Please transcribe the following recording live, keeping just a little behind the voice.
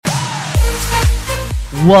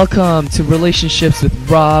Welcome to Relationships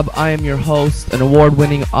with Rob. I am your host, an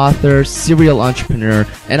award-winning author, serial entrepreneur,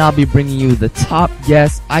 and I'll be bringing you the top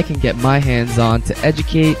guests I can get my hands on to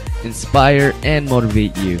educate, inspire, and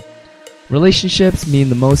motivate you. Relationships mean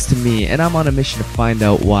the most to me, and I'm on a mission to find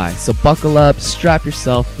out why. So buckle up, strap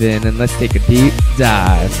yourself in, and let's take a deep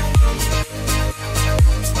dive.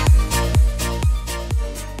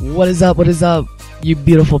 What is up, you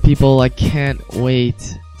beautiful people? I can't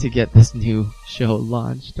wait to get this new show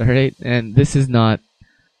launched, alright? And this is not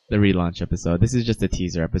the relaunch episode. This is just a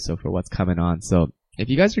teaser episode for what's coming on. So if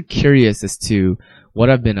you guys are curious as to what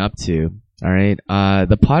I've been up to, alright,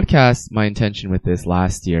 the podcast, my intention with this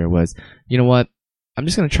last year was, you know what? I'm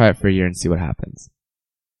just going to try it for a year and see what happens.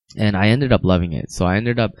 And I ended up loving it. So I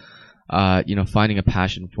ended up, finding a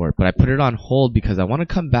passion for it. But I put it on hold because I want to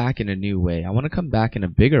come back in a new way. I want to come back in a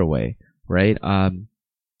bigger way, right?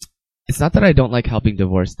 It's not that I don't like helping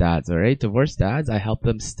divorced dads, alright? Divorced dads, I help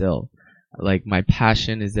them still. Like, my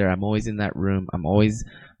passion is there. I'm always in that room. I'm always,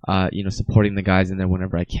 supporting the guys in there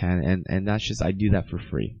whenever I can. And that's just, I do that for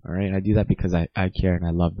free, alright? I do that because I care and I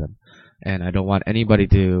love them. And I don't want anybody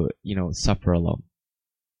to, suffer alone.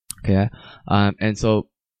 Okay?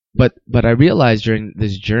 But I realized during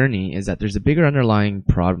this journey is that there's a bigger underlying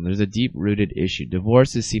problem. There's a deep-rooted issue.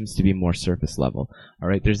 Divorce seems to be more surface level,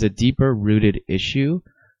 alright? There's a deeper-rooted issue,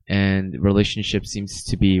 and relationship seems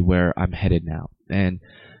to be where I'm headed now. And,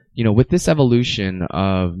 with this evolution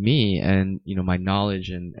of me and, my knowledge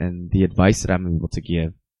and the advice that I'm able to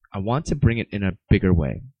give, I want to bring it in a bigger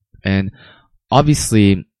way. And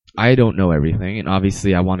obviously, I don't know everything, and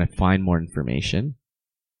obviously I want to find more information.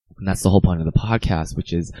 And that's the whole point of the podcast,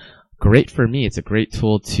 which is great for me. It's a great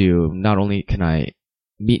tool to not only can I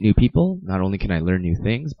meet new people, not only can I learn new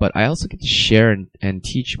things, but I also get to share and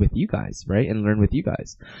teach with you guys, right? And learn with you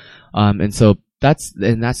guys. And so that's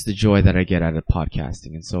the joy that I get out of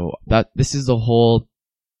podcasting. And so this is the whole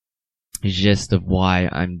gist of why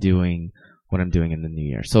I'm doing what I'm doing in the new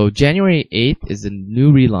year. So January 8th is the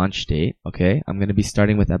new relaunch date. Okay. I'm going to be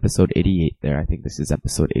starting with episode 88 there. I think this is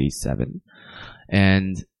episode 87.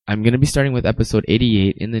 And I'm going to be starting with episode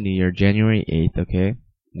 88 in the new year, January 8th. Okay.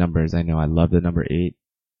 Numbers. I know I love the number 8.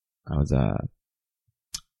 I was a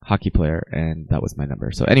hockey player and that was my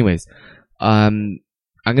number. So anyways, I'm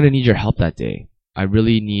going to need your help that day. I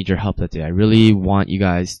really need your help that day. I really want you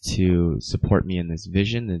guys to support me in this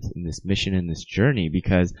vision, in this mission, in this journey,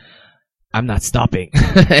 because I'm not stopping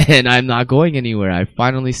and I'm not going anywhere. I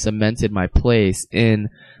finally cemented my place in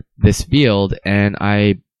this field, and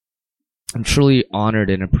I'm truly honored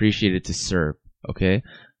and appreciated to serve, okay?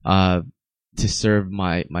 To serve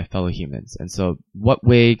my fellow humans. And so what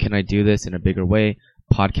way can I do this in a bigger way?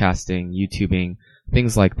 Podcasting, YouTubing,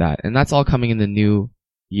 things like that. And that's all coming in the new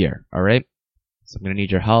year, alright? So I'm going to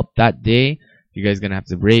need your help that day. You guys are going to have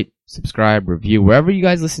to rate, subscribe, review, wherever you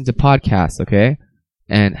guys listen to podcasts, okay?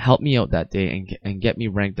 And help me out that day and get me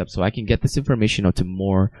ranked up so I can get this information out to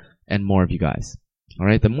more and more of you guys.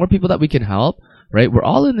 Alright? The more people that we can help, right? We're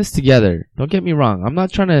all in this together. Don't get me wrong. I'm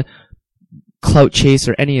not trying to clout chase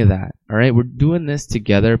or any of that. Alright? We're doing this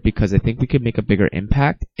together because I think we could make a bigger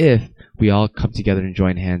impact if we all come together and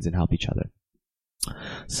join hands and help each other.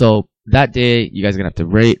 So that day, you guys are going to have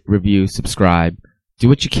to rate, review, subscribe, do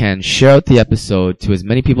what you can, share out the episode to as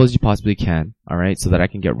many people as you possibly can, alright, so that I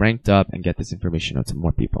can get ranked up and get this information out to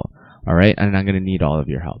more people, alright, and I'm going to need all of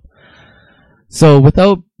your help. So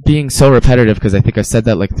without being so repetitive, because I think I've said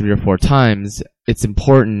that like 3 or 4 times, it's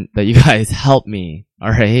important that you guys help me,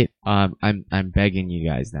 alright, I'm begging you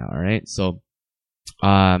guys now, alright, so,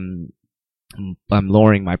 I'm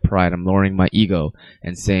lowering my pride, I'm lowering my ego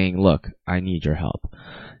and saying, look, I need your help.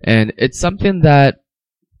 And it's something that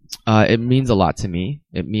it means a lot to me.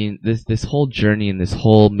 It means this whole journey and this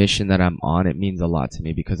whole mission that I'm on, it means a lot to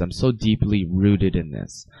me because I'm so deeply rooted in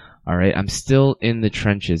this. Alright, I'm still in the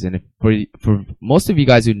trenches, and for most of you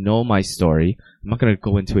guys who know my story, I'm not gonna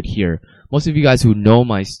go into it here. Most of you guys who know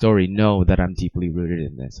my story know that I'm deeply rooted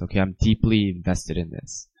in this. Okay, I'm deeply invested in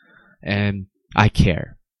this. And I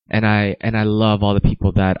care. And I love all the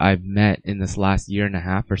people that I've met in this last year and a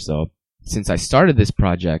half or so since I started this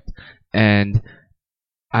project, and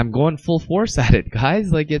I'm going full force at it,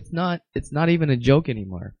 guys. Like, it's not even a joke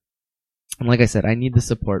anymore. And like I said, I need the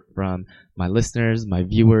support from my listeners, my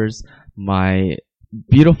viewers, my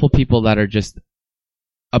beautiful people that are just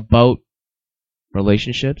about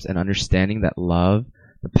relationships and understanding that love,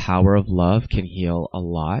 the power of love, can heal a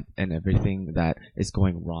lot and everything that is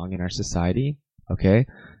going wrong in our society. Okay?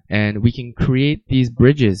 And we can create these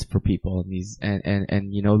bridges for people and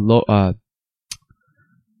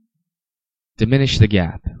diminish the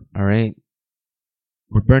gap. All right?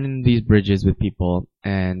 we're burning these bridges with people,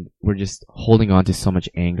 and we're just holding on to so much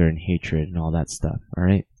anger and hatred and all that stuff, all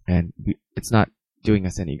right? And it's not doing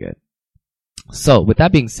us any good. So, with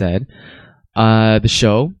that being said, the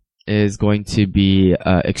show is going to be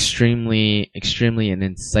extremely an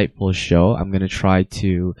insightful show. I'm going to try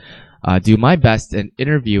to do my best in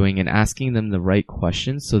interviewing and asking them the right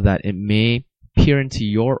questions so that it may peer into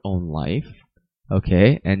your own life,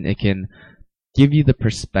 okay? And it can give you the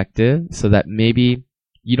perspective so that maybe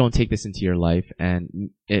you don't take this into your life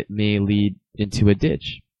and it may lead into a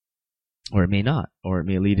ditch, or it may not, or it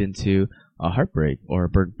may lead into a heartbreak or a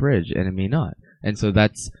burnt bridge, and it may not. And so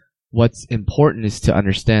that's what's important, is to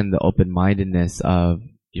understand the open-mindedness of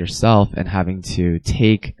yourself and having to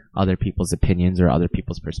take other people's opinions or other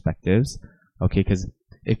people's perspectives, okay? Because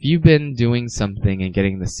if you've been doing something and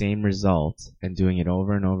getting the same result and doing it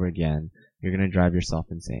over and over again, you're going to drive yourself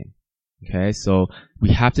insane. Okay, so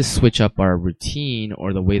we have to switch up our routine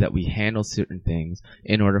or the way that we handle certain things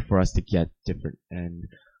in order for us to get different and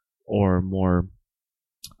or more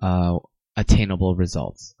attainable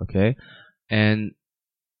results. Okay, and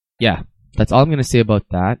yeah, that's all I'm going to say about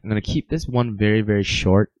that. I'm going to keep this one very, very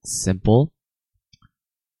short, simple.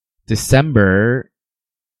 December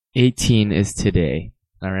 18 is today.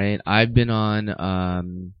 All right, I've been on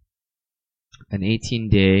an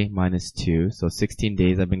 18-day minus 2, so 16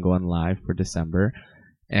 days I've been going live for December,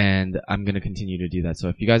 and I'm going to continue to do that. So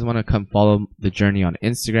if you guys want to come follow the journey on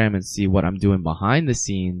Instagram and see what I'm doing behind the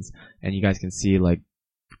scenes, and you guys can see like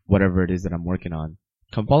whatever it is that I'm working on,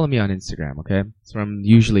 come follow me on Instagram, okay? That's where I'm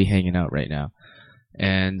usually hanging out right now.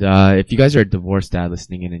 And if you guys are a divorced dad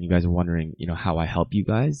listening in and you guys are wondering, you know, how I help you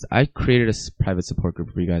guys, I created a private support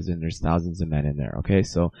group for you guys, and there's thousands of men in there, okay?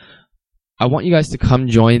 So I want you guys to come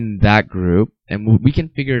join that group, and we can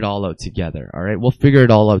figure it all out together, all right? We'll figure it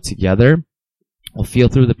all out together. We'll feel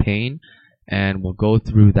through the pain, and we'll go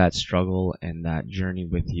through that struggle and that journey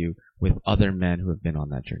with you, with other men who have been on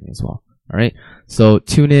that journey as well, all right? So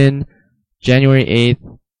tune in January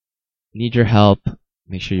 8th. Need your help.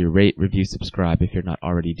 Make sure you rate, review, subscribe. If you're not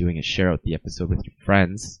already doing it, share out the episode with your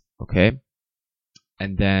friends, okay?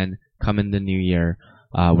 And then come in the new year,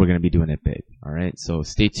 we're going to be doing it big, all right? So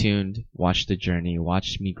stay tuned, watch the journey,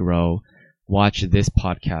 watch me grow, watch this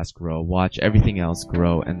podcast grow, watch everything else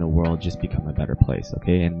grow, and the world just become a better place,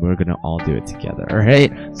 okay? And we're going to all do it together, all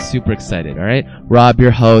right? Super excited, all right? Rob,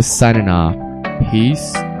 your host, signing off.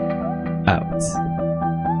 Peace out.